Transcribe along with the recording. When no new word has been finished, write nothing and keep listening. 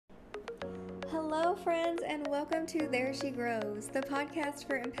Hello, friends, and welcome to There She Grows, the podcast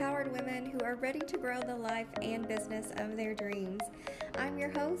for empowered women who are ready to grow the life and business of their dreams. I'm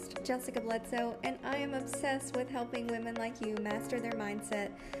your host, Jessica Bledsoe, and I am obsessed with helping women like you master their mindset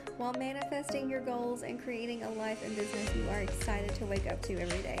while manifesting your goals and creating a life and business you are excited to wake up to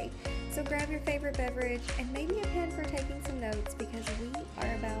every day. So grab your favorite beverage and maybe a pen for taking some notes because we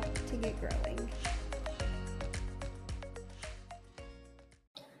are about to get growing.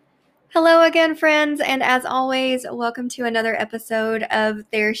 Hello again, friends, and as always, welcome to another episode of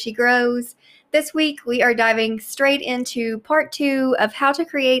There She Grows. This week, we are diving straight into part 2 of how to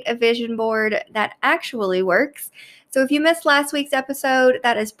create a vision board that actually works. So if you missed last week's episode,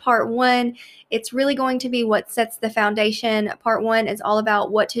 that is part 1. It's really going to be what sets the foundation. Part 1 is all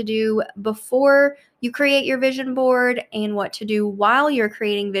about what to do before you create your vision board and what to do while you're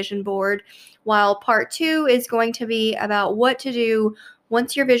creating vision board, while part 2 is going to be about what to do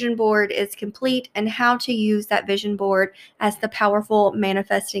once your vision board is complete and how to use that vision board as the powerful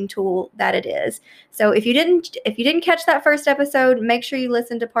manifesting tool that it is. So if you didn't catch that first episode, make sure you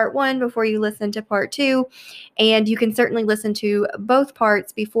listen to part 1 before you listen to part 2. And you can certainly listen to both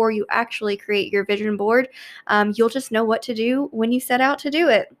parts before you actually create your vision board. You'll just know what to do when you set out to do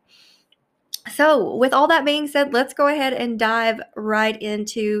it. So with all that being said, let's go ahead and dive right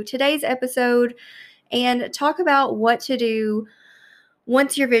into today's episode and talk about what to do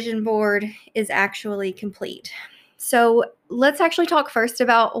once your vision board is actually complete. So let's actually talk first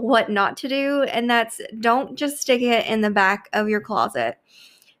about what not to do, and that's don't just stick it in the back of your closet.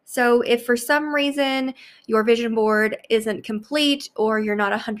 So if for some reason your vision board isn't complete or you're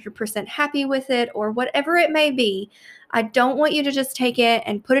not 100% happy with it or whatever it may be, I don't want you to just take it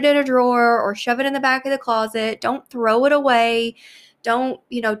and put it in a drawer or shove it in the back of the closet. Don't throw it away. Don't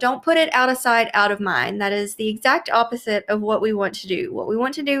put it out of sight, out of mind. That is the exact opposite of what we want to do. What we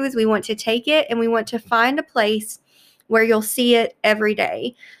want to do is we want to take it and we want to find a place where you'll see it every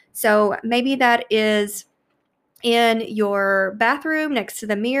day. So maybe that is in your bathroom next to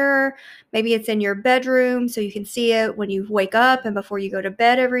the mirror. Maybe it's in your bedroom so you can see it when you wake up and before you go to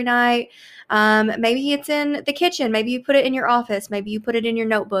bed every night. Maybe it's in the kitchen. Maybe you put it in your office. Maybe you put it in your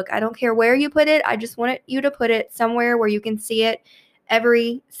notebook. I don't care where you put it. I just want you to put it somewhere where you can see it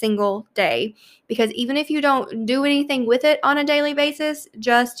every single day. Because even if you don't do anything with it on a daily basis,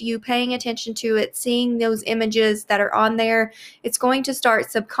 just you paying attention to it, seeing those images that are on there, it's going to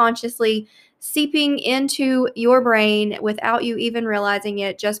start subconsciously seeping into your brain without you even realizing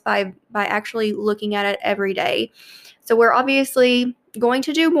it, just by actually looking at it every day. So we're obviously going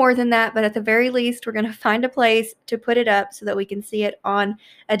to do more than that, but at the very least, we're going to find a place to put it up so that we can see it on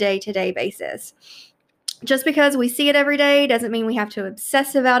a day-to-day basis. Just because we see it every day doesn't mean we have to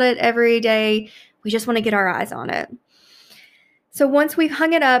obsess about it every day. We just want to get our eyes on it. So once we've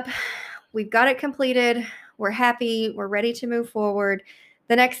hung it up, we've got it completed, we're happy, we're ready to move forward.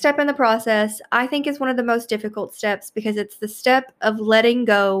 The next step in the process, I think, is one of the most difficult steps because it's the step of letting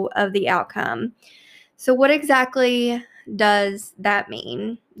go of the outcome. So what exactly does that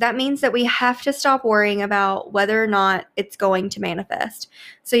mean? That means that we have to stop worrying about whether or not it's going to manifest.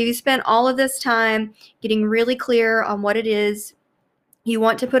 So you spent all of this time getting really clear on what it is you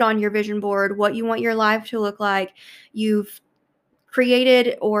want to put on your vision board, what you want your life to look like. You've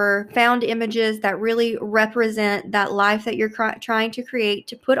created or found images that really represent that life that you're trying to create,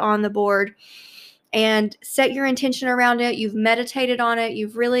 to put on the board, and set your intention around it. You've meditated on it.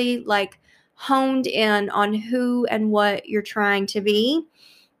 You've really honed in on who and what you're trying to be.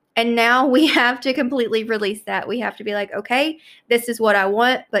 And now we have to completely release that. We have to be like, okay, this is what I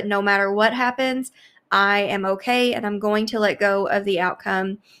want, but no matter what happens, I am okay, and I'm going to let go of the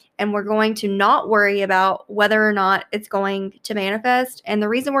outcome. And we're going to not worry about whether or not it's going to manifest. And the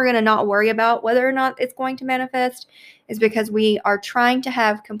reason we're going to not worry about whether or not it's going to manifest is because we are trying to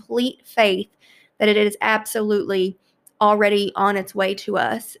have complete faith that it is absolutely already on its way to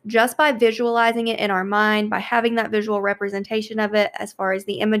us. Just by visualizing it in our mind, by having that visual representation of it as far as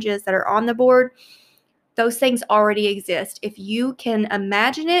the images that are on the board, those things already exist. If you can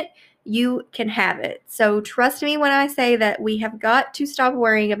imagine it, you can have it. So trust me when I say that we have got to stop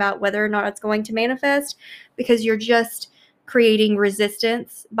worrying about whether or not it's going to manifest, because you're just creating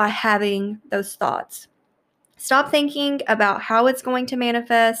resistance by having those thoughts. Stop thinking about how it's going to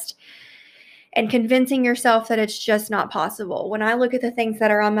manifest and convincing yourself that it's just not possible. When I look at the things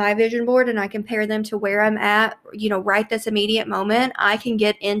that are on my vision board and I compare them to where I'm at, right this immediate moment, I can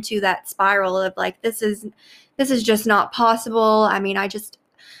get into that spiral of this is just not possible. I mean,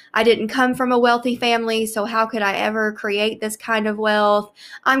 I didn't come from a wealthy family, so how could I ever create this kind of wealth?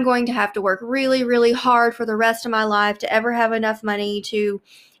 I'm going to have to work really, really hard for the rest of my life to ever have enough money to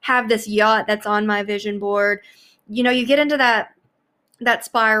have this yacht that's on my vision board. You get into that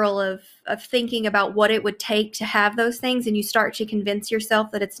spiral of thinking about what it would take to have those things, and you start to convince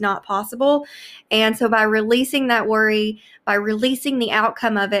yourself that it's not possible. And so by releasing that worry, by releasing the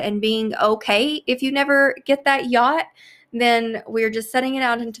outcome of it and being okay if you never get that yacht, then we're just setting it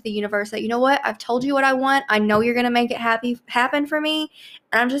out into the universe that, you know what, I've told you what I want. I know you're going to make it happen for me,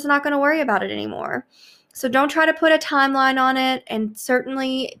 and I'm just not going to worry about it anymore. So don't try to put a timeline on it, and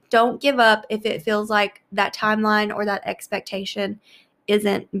certainly don't give up if it feels like that timeline or that expectation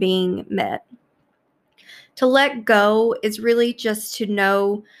isn't being met. To let go is really just to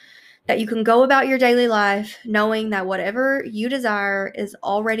know that you can go about your daily life knowing that whatever you desire is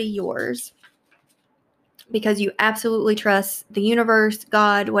already yours, because you absolutely trust the universe,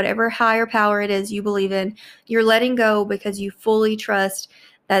 God, whatever higher power it is you believe in. You're letting go because you fully trust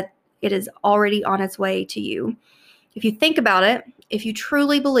that it is already on its way to you. If you think about it, if you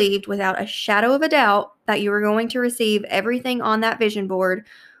truly believed without a shadow of a doubt that you were going to receive everything on that vision board,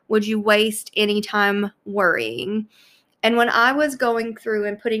 would you waste any time worrying? And when I was going through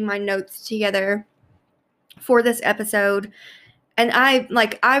and putting my notes together for this episode, and I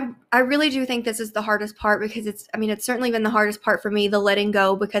really do think this is the hardest part, because it's certainly been the hardest part for me, the letting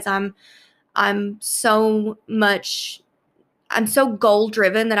go, because I'm so goal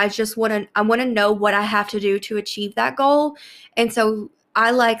driven that I want to know what I have to do to achieve that goal. And so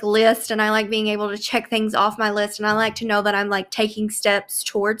I like lists, and I like being able to check things off my list, and I like to know that I'm like taking steps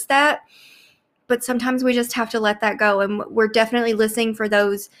towards that. But sometimes we just have to let that go, and we're definitely listening for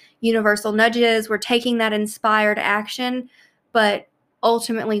those universal nudges. We're taking that inspired action, but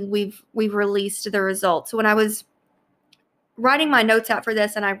ultimately we've released the results. So when I was writing my notes out for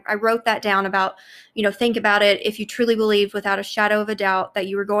this, and I wrote that down about, think about it. If you truly believed without a shadow of a doubt that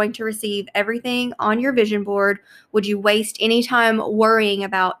you were going to receive everything on your vision board, would you waste any time worrying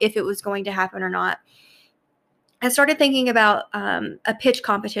about if it was going to happen or not? I started thinking about a pitch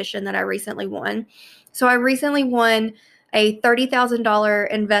competition that I recently won. So I recently won a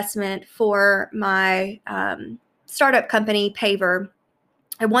 $30,000 investment for my startup company, Paver.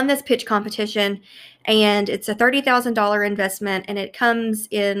 I won this pitch competition, and it's a $30,000 investment, and it comes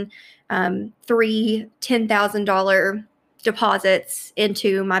in three $10,000 deposits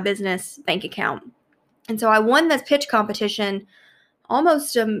into my business bank account. And so I won this pitch competition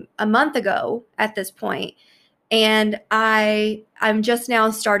almost a month ago at this point, and I'm just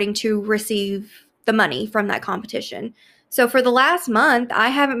now starting to receive the money from that competition. So for the last month, I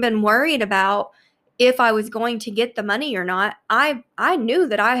haven't been worried about if I was going to get the money or not. I knew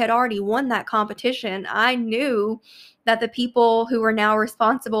that I had already won that competition. I knew that the people who were now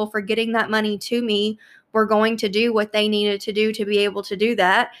responsible for getting that money to me were going to do what they needed to do to be able to do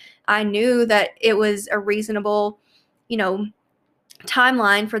that. I knew that it was a reasonable,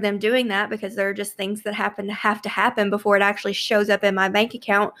 timeline for them doing that, because there are just things that have to happen before it actually shows up in my bank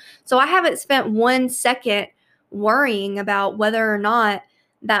account. So I haven't spent 1 second worrying about whether or not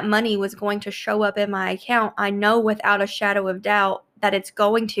that money was going to show up in my account. I know without a shadow of doubt that it's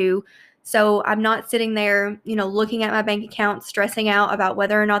going to. So I'm not sitting there, looking at my bank account, stressing out about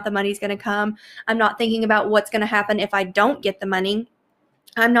whether or not the money's going to come. I'm not thinking about what's going to happen if I don't get the money.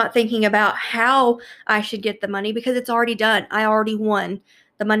 I'm not thinking about how I should get the money, because it's already done. I already won.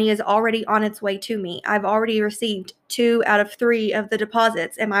 The money is already on its way to me. I've already received 2 out of 3 of the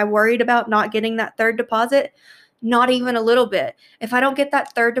deposits. Am I worried about not getting that third deposit? Not even a little bit. If I don't get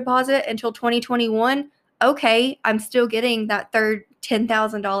that third deposit until 2021, okay, I'm still getting that third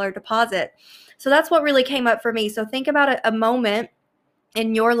 $10,000 deposit. So that's what really came up for me. So think about a moment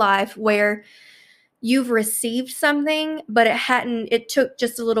in your life where you've received something, but it took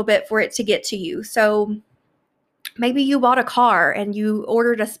just a little bit for it to get to you. So maybe you bought a car and you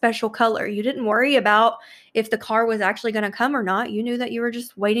ordered a special color. You didn't worry about if the car was actually going to come or not. You knew that you were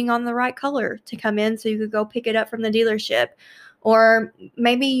just waiting on the right color to come in so you could go pick it up from the dealership. Or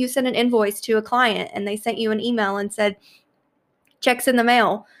maybe you sent an invoice to a client and they sent you an email and said, check's in the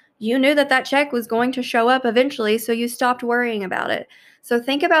mail. You knew that check was going to show up eventually, so you stopped worrying about it. So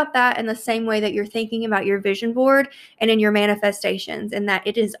think about that in the same way that you're thinking about your vision board and in your manifestations, and that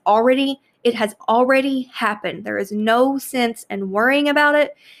it has already happened. There is no sense in worrying about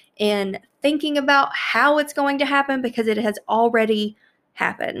it and thinking about how it's going to happen, because it has already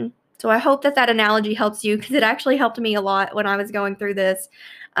happened. So I hope that analogy helps you, because it actually helped me a lot when I was going through this.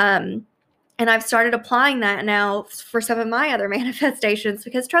 And I've started applying that now for some of my other manifestations,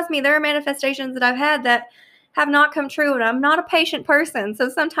 because trust me, there are manifestations that I've had that have not come true, and I'm not a patient person. So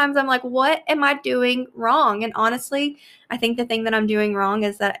sometimes I'm like, what am I doing wrong? And honestly, I think the thing that I'm doing wrong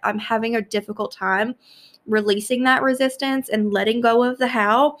is that I'm having a difficult time releasing that resistance and letting go of the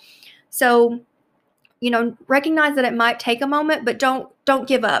how. So, recognize that it might take a moment, but don't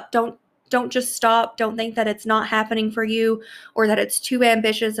give up. Don't just stop. Don't think that it's not happening for you or that it's too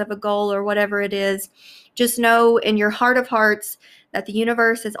ambitious of a goal or whatever it is. Just know in your heart of hearts that the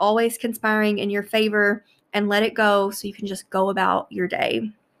universe is always conspiring in your favor, and let it go so you can just go about your day.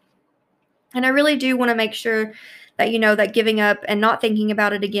 And I really do want to make sure that you know that giving up and not thinking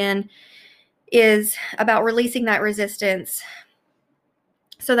about it again is about releasing that resistance,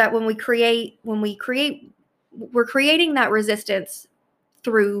 so that when we create, we're creating that resistance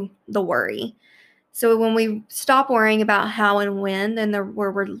through the worry. So when we stop worrying about how and when, then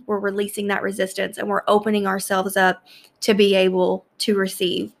we're releasing that resistance and we're opening ourselves up to be able to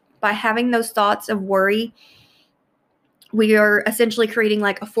receive. By having those thoughts of worry, we are essentially creating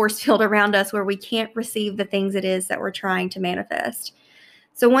like a force field around us where we can't receive the things it is that we're trying to manifest.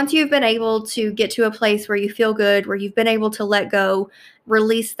 So once you've been able to get to a place where you feel good, where you've been able to let go,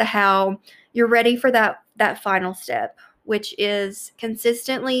 release the how, you're ready for that final step, which is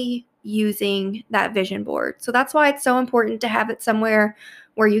consistently using that vision board. So that's why it's so important to have it somewhere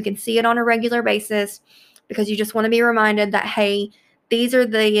where you can see it on a regular basis, because you just want to be reminded that, hey, these are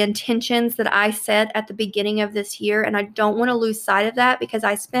the intentions that I set at the beginning of this year, and I don't want to lose sight of that, because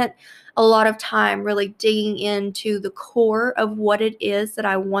I spent a lot of time really digging into the core of what it is that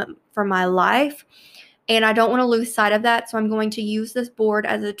I want for my life. And I don't want to lose sight of that. So I'm going to use this board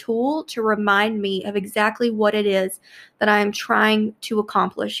as a tool to remind me of exactly what it is that I am trying to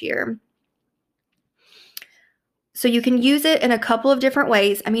accomplish here. So you can use it in a couple of different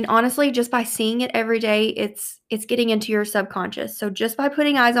ways. I mean, honestly, just by seeing it every day, it's getting into your subconscious. So just by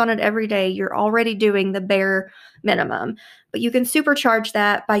putting eyes on it every day, you're already doing the bare minimum. But you can supercharge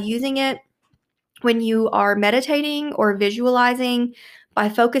that by using it when you are meditating or visualizing, by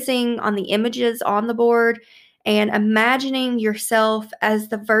focusing on the images on the board and imagining yourself as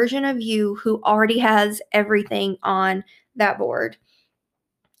the version of you who already has everything on that board.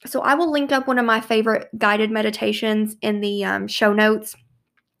 So I will link up one of my favorite guided meditations in the show notes.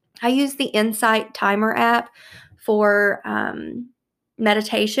 I use the Insight Timer app for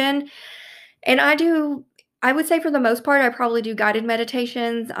meditation. And I would say for the most part, I probably do guided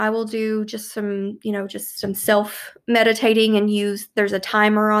meditations. I will do just some self meditating and there's a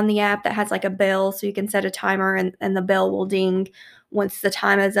timer on the app that has like a bell. So you can set a timer and the bell will ding once the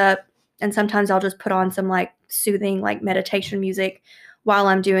time is up. And sometimes I'll just put on some like soothing, like meditation music while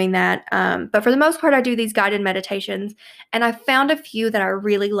I'm doing that. But for the most part, I do these guided meditations, and I found a few that I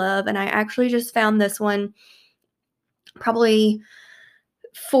really love. And I actually just found this one probably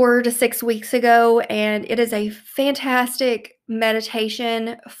 4 to 6 weeks ago, and it is a fantastic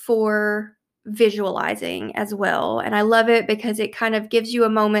meditation for visualizing as well. And I love it because it kind of gives you a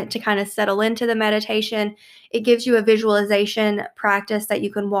moment to kind of settle into the meditation. It gives you a visualization practice that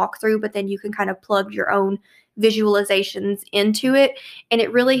you can walk through, but then you can kind of plug your own visualizations into it, and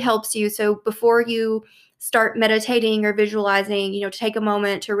it really helps you. So before you start meditating or visualizing, to take a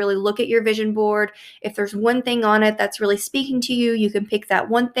moment to really look at your vision board. If there's one thing on it that's really speaking to you, you can pick that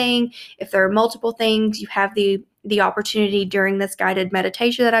one thing. If there are multiple things, you have the opportunity during this guided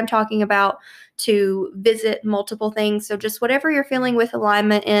meditation that I'm talking about to visit multiple things. So just whatever you're feeling with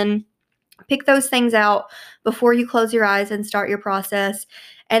alignment in, pick those things out before you close your eyes and start your process.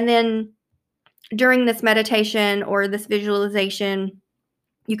 And then during this meditation or this visualization,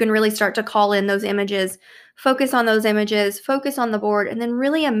 you can really start to call in those images, focus on those images, focus on the board, and then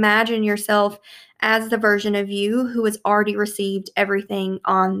really imagine yourself as the version of you who has already received everything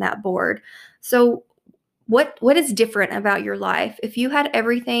on that board. So what is different about your life? If you had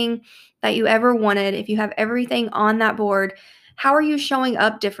everything that you ever wanted, if you have everything on that board, how are you showing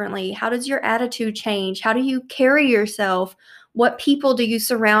up differently? How does your attitude change? How do you carry yourself? What people do you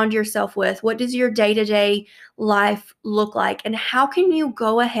surround yourself with? What does your day-to-day life look like? And how can you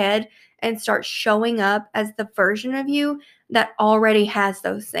go ahead and start showing up as the version of you that already has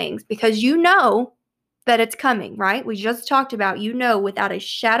those things? Because you know that it's coming, right? We just talked about, without a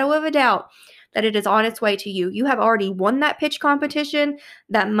shadow of a doubt that it is on its way to you. You have already won that pitch competition.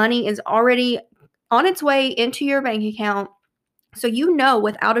 That money is already on its way into your bank account. So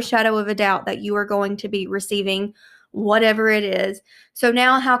without a shadow of a doubt that you are going to be receiving whatever it is. So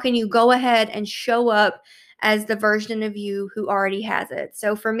now how can you go ahead and show up as the version of you who already has it?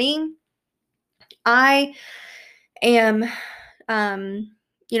 So for me, I am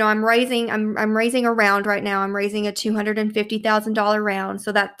I'm raising a round right now. I'm raising a $250,000 round.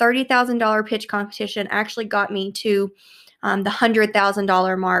 So that $30,000 pitch competition actually got me to the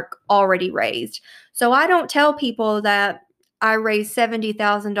 $100,000 mark already raised. So I don't tell people that I raised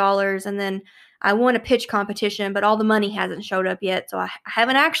 $70,000 and then I won a pitch competition, but all the money hasn't showed up yet, so I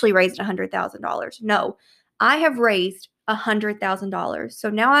haven't actually raised $100,000. No, I have raised $100,000. So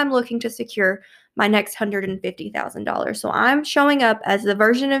now I'm looking to secure my next $150,000. So I'm showing up as the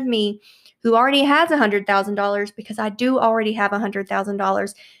version of me who already has $100,000 because I do already have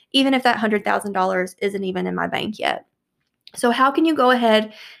 $100,000, even if that $100,000 isn't even in my bank yet. So how can you go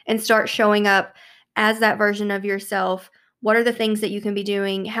ahead and start showing up as that version of yourself? What are the things that you can be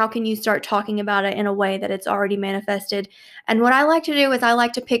doing? How can you start talking about it in a way that it's already manifested? And what I like to do is I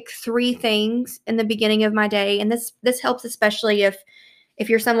like to pick 3 things in the beginning of my day. And this helps especially if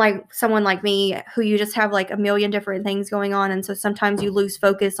you're someone like me who you just have like a million different things going on, and so sometimes you lose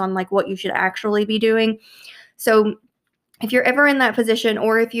focus on like what you should actually be doing. So if you're ever in that position,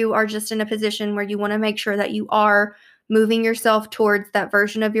 or if you are just in a position where you want to make sure that you are moving yourself towards that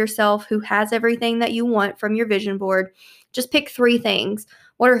version of yourself who has everything that you want from your vision board, just pick 3 things.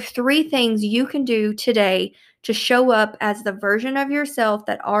 What are 3 things you can do today to show up as the version of yourself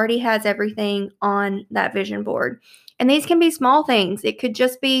that already has everything on that vision board? And these can be small things. It could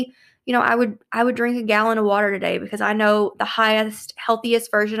just be, I would drink a gallon of water today because I know the highest,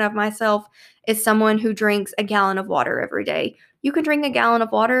 healthiest version of myself is someone who drinks a gallon of water every day. You can drink a gallon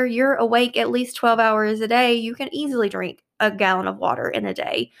of water. You're awake at least 12 hours a day. You can easily drink a gallon of water in a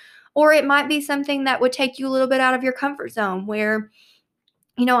day. Or it might be something that would take you a little bit out of your comfort zone where,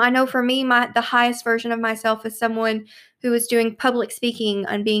 I know for me, the highest version of myself is someone who is doing public speaking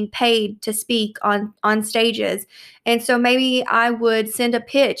and being paid to speak on stages. And so maybe I would send a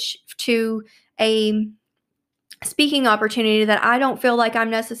pitch to a speaking opportunity that I don't feel like I'm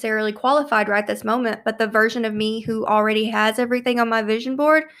necessarily qualified right this moment, but the version of me who already has everything on my vision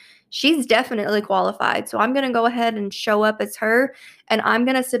board, she's definitely qualified. So I'm going to go ahead and show up as her, and I'm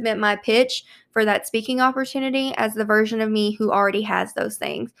going to submit my pitch for that speaking opportunity as the version of me who already has those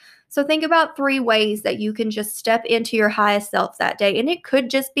things. So think about 3 ways that you can just step into your highest self that day. And it could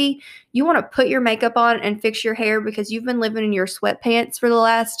just be you want to put your makeup on and fix your hair because you've been living in your sweatpants for the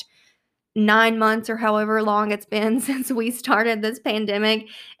last 9 months or however long it's been since we started this pandemic,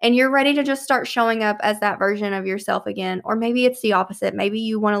 and you're ready to just start showing up as that version of yourself again. Or maybe it's the opposite. Maybe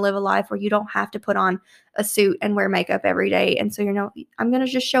you want to live a life where you don't have to put on a suit and wear makeup every day. And so I'm going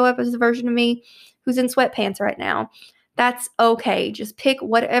to just show up as the version of me who's in sweatpants right now. That's okay. Just pick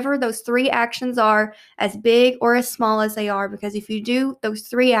whatever those 3 actions are, as big or as small as they are, because if you do those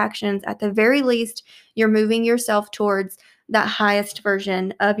 3 actions, at the very least, you're moving yourself towards that highest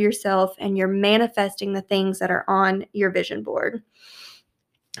version of yourself, and you're manifesting the things that are on your vision board.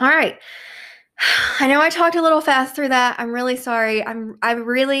 All right. I know I talked a little fast through that. I'm really sorry. I'm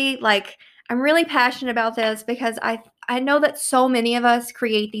really passionate about this because I know that so many of us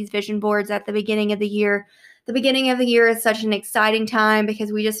create these vision boards at the beginning of the year. The beginning of the year is such an exciting time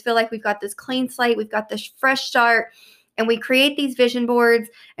because we just feel like we've got this clean slate, we've got this fresh start, and we create these vision boards,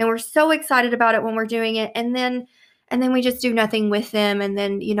 and we're so excited about it when we're doing it, and then we just do nothing with them. And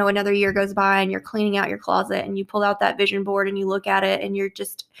then, another year goes by and you're cleaning out your closet and you pull out that vision board and you look at it and you're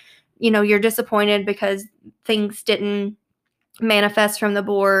just, you're disappointed because things didn't manifest from the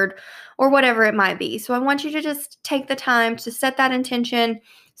board or whatever it might be. So I want you to just take the time to set that intention,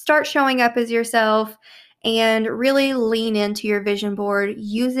 start showing up as yourself, and really lean into your vision board.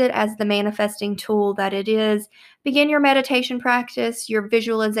 Use it as the manifesting tool that it is. Begin your meditation practice, your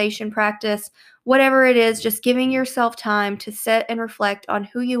visualization practice, whatever it is, just giving yourself time to sit and reflect on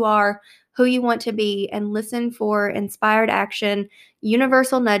who you are, who you want to be, and listen for inspired action,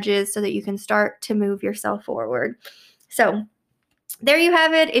 universal nudges so that you can start to move yourself forward. So there you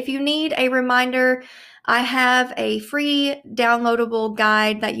have it. If you need a reminder, I have a free downloadable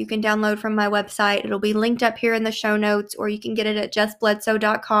guide that you can download from my website. It'll be linked up here in the show notes, or you can get it at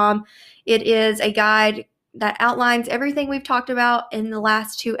jessbledsoe.com. It is a guide that outlines everything we've talked about in the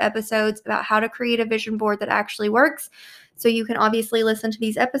last 2 episodes about how to create a vision board that actually works. So you can obviously listen to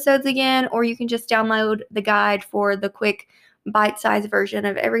these episodes again, or you can just download the guide for the quick bite-sized version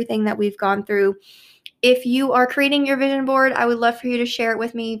of everything that we've gone through. If you are creating your vision board, I would love for you to share it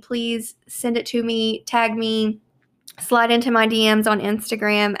with me. Please send it to me, tag me, slide into my DMs on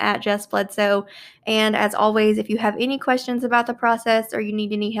Instagram at Jess Bledsoe. And as always, if you have any questions about the process or you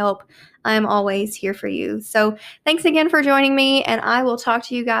need any help, I'm always here for you. So thanks again for joining me, and I will talk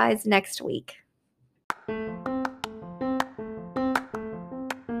to you guys next week.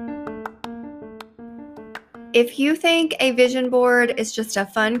 If you think a vision board is just a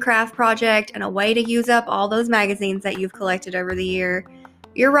fun craft project and a way to use up all those magazines that you've collected over the year,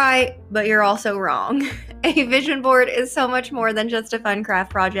 You're right, but you're also wrong. A vision board is so much more than just a fun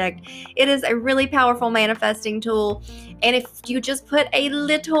craft project. It is a really powerful manifesting tool, and if you just put a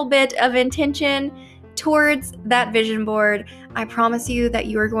little bit of intention towards that vision board, I promise you that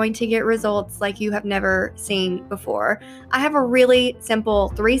you are going to get results like you have never seen before. I have a really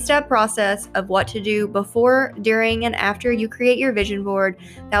simple 3-step process of what to do before, during, and after you create your vision board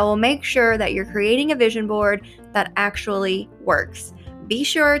that will make sure that you're creating a vision board that actually works. Be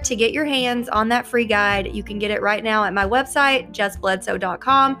sure to get your hands on that free guide. You can get it right now at my website,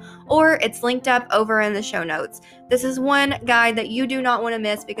 jessbledsoe.com, or it's linked up over in the show notes. This is one guide that you do not want to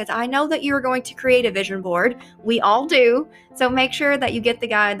miss because I know that you are going to create a vision board. We all do. So make sure that you get the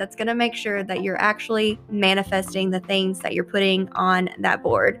guide that's going to make sure that you're actually manifesting the things that you're putting on that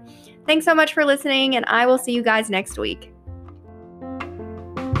board. Thanks so much for listening, and I will see you guys next week.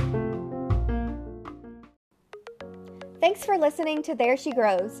 Thanks for listening to There She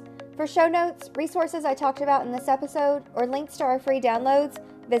Grows. For show notes, resources I talked about in this episode, or links to our free downloads,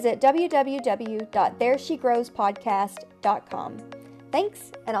 visit www.thereshegrowspodcast.com.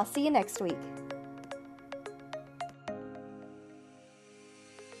 Thanks, and I'll see you next week.